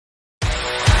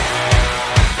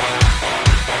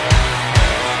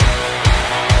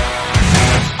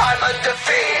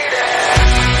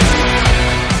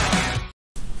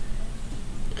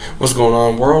What's going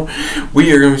on, world?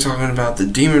 We are going to be talking about the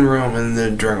Demon Realm and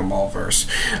the Dragon Ball verse.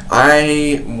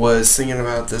 I was thinking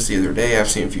about this the other day.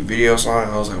 I've seen a few videos on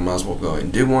it. I was like, I might as well go ahead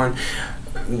and do one.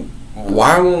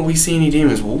 Why won't we see any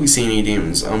demons? Will we see any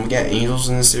demons? We got angels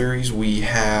in the series. We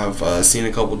have seen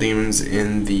a couple demons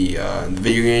in the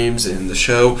video games and the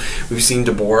show. We've seen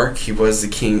Dvorak. He was the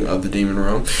king of the Demon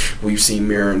Realm. We've seen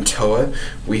Mira and Toa.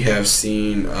 We have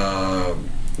seen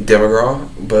Demagra,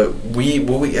 but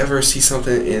will we ever see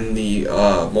something in the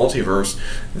multiverse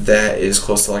that is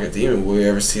close to like a demon? Will we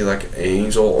ever see like an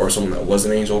angel or someone that was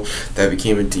an angel that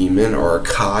became a demon, or a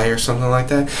Kai or something like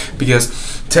that?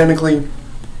 Because technically,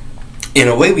 in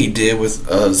a way, we did with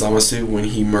Zamasu when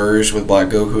he merged with Black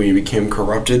Goku and he became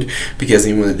corrupted, because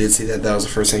anyone that did see that, that was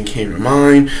the first thing that came to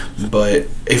mind. But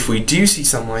if we do see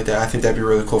something like that, I think that'd be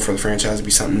really cool for the franchise. It'd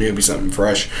be something new, be something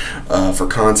fresh for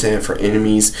content, for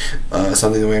enemies,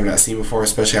 something that we have not seen before,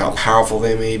 especially how powerful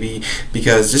they may be.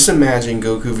 Because just imagine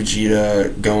Goku,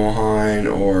 Vegeta,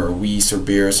 Gohan, or Whis or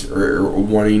Beerus or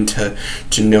wanting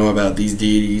to know about these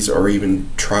deities, or even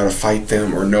try to fight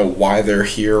them, or know why they're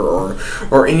here,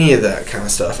 or any of that kind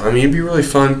of stuff. I mean, it'd be really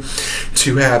fun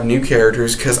to have new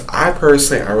characters, because I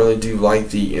really do like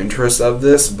the interest of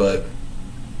this, but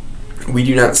we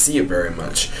do not see it very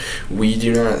much. We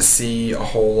do not see a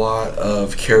whole lot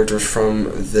of characters from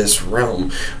this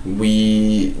realm.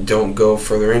 We don't go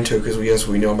further into it because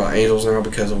we know about angels now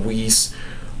because of Whis,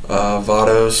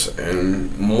 Vados,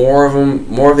 and more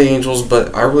of the angels.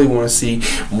 But I really want to see,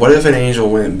 what if an angel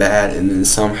went bad and then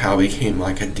somehow became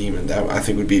like a demon? That I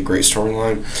think would be a great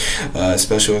storyline,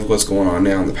 especially with what's going on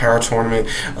now in the Power Tournament.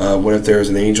 What if there was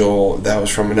an angel that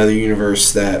was from another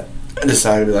universe that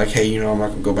decided to be like, hey, you know, I'm not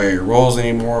going to go by your rules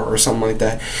anymore, or something like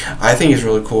that? I think it's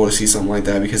really cool to see something like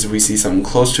that, because if we see something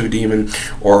close to a demon,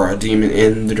 or a demon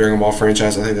in the Dragon Ball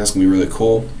franchise, I think that's going to be really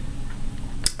cool.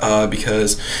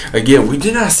 Because again, we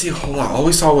did not see a whole lot. All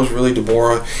we saw was really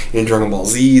Dvorak in Dragon Ball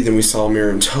Z. Then we saw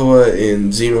Mira and Toa in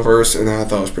Xenoverse, and I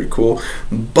thought it was pretty cool.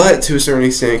 But to a certain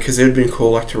extent, because it would have been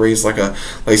cool like to raise like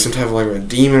some type of like a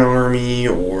demon army,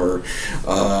 or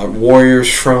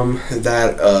warriors from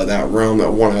that realm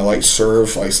that want to like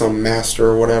serve like some master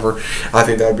or whatever. I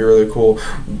think that would be really cool.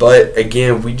 But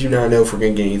again, we do not know if we're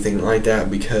going to get anything like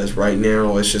that, because right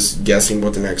now it's just guessing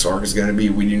what the next arc is going to be.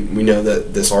 We know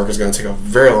that this arc is going to take a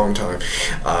very long time.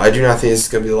 I do not think this is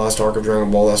going to be the last arc of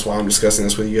Dragon Ball. That's why I'm discussing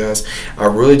this with you guys. I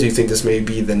really do think this may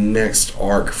be the next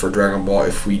arc for Dragon Ball,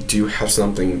 if we do have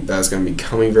something that's going to be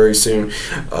coming very soon.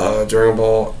 Dragon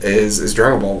Ball is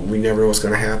Dragon Ball. We never know what's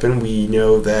going to happen. We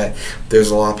know that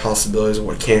there's a lot of possibilities of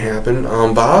what can happen.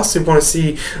 But I also want to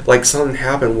see like something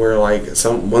happen where like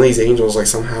one of these angels like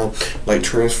somehow like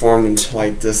transformed into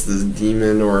like this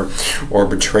demon, or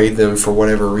betrayed them for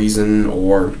whatever reason,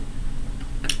 or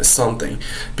something.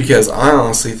 Because I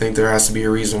honestly think there has to be a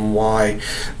reason why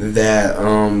that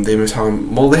they've been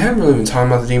talking, well, they haven't really been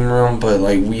talking about the Demon Realm, but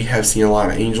like we have seen a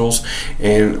lot of angels,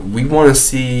 and we want to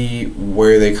see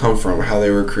where they come from, how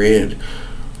they were created.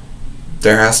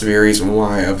 There has to be a reason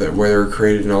why of that, where they were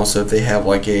created, and also if they have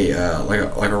like a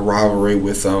rivalry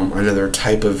with another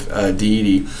type of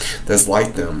deity that's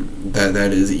like them, that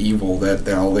is evil,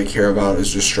 that all they care about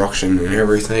is destruction and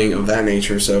everything of that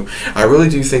nature. So I really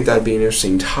do think that'd be an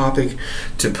interesting topic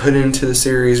to put into the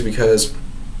series, because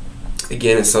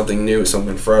again, it's something new, it's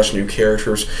something fresh, new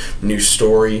characters, new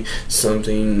story,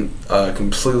 something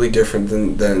completely different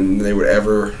than they would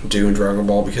ever do in Dragon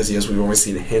Ball, because yes, we've only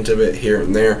seen a hint of it here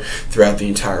and there throughout the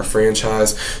entire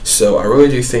franchise. So I really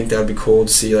do think that would be cool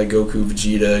to see like Goku,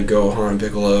 Vegeta, Gohan,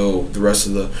 Piccolo, the rest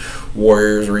of the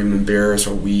warriors, or even Beerus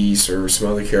or Whis or some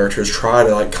other characters try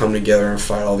to like come together and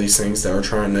fight all these things that are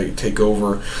trying to take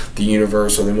over the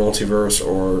universe or the multiverse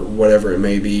or whatever it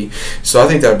may be. So I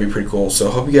think that would be pretty cool. So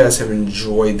I hope you guys have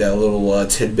enjoyed that little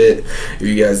tidbit. If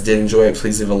you guys did enjoy it,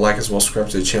 please leave a like, as well as subscribe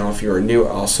to the channel if you are new.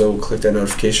 Also click that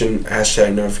notification,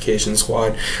 #notification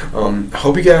squad. I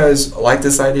hope you guys like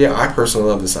this idea. I personally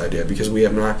love this idea, because we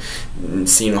have not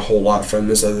seen a whole lot from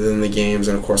this other than the games,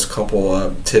 and of course a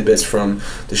couple tidbits from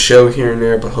the show here and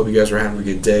there. But hope you guys are having a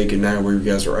good day, good night, where you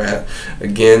guys are at.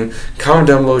 Again, comment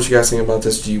down below what you guys think about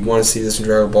this. Do you want to see this in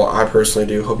Dragon Ball? I personally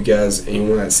do. Hope you guys,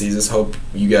 anyone that sees this, hope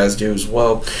you guys do as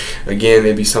well. Again,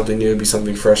 it'd be something new, it'd be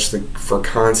something fresh for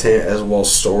content, as well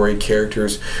as story,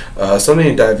 characters, something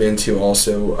to dive into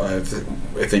also,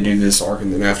 if they do this arc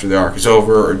and then after the arc is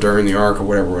over, or during the arc, or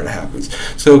whatever it happens.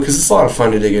 So because it's a lot of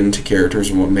fun to dig into characters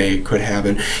and what could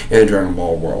happen in the Dragon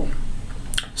Ball world.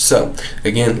 So,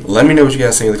 again, let me know what you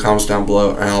guys think in the comments down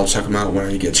below, and I'll check them out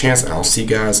whenever you get a chance, and I'll see you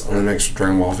guys on the next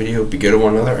Dragon Ball video. Be good to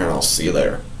one another, and I'll see you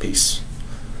later. Peace.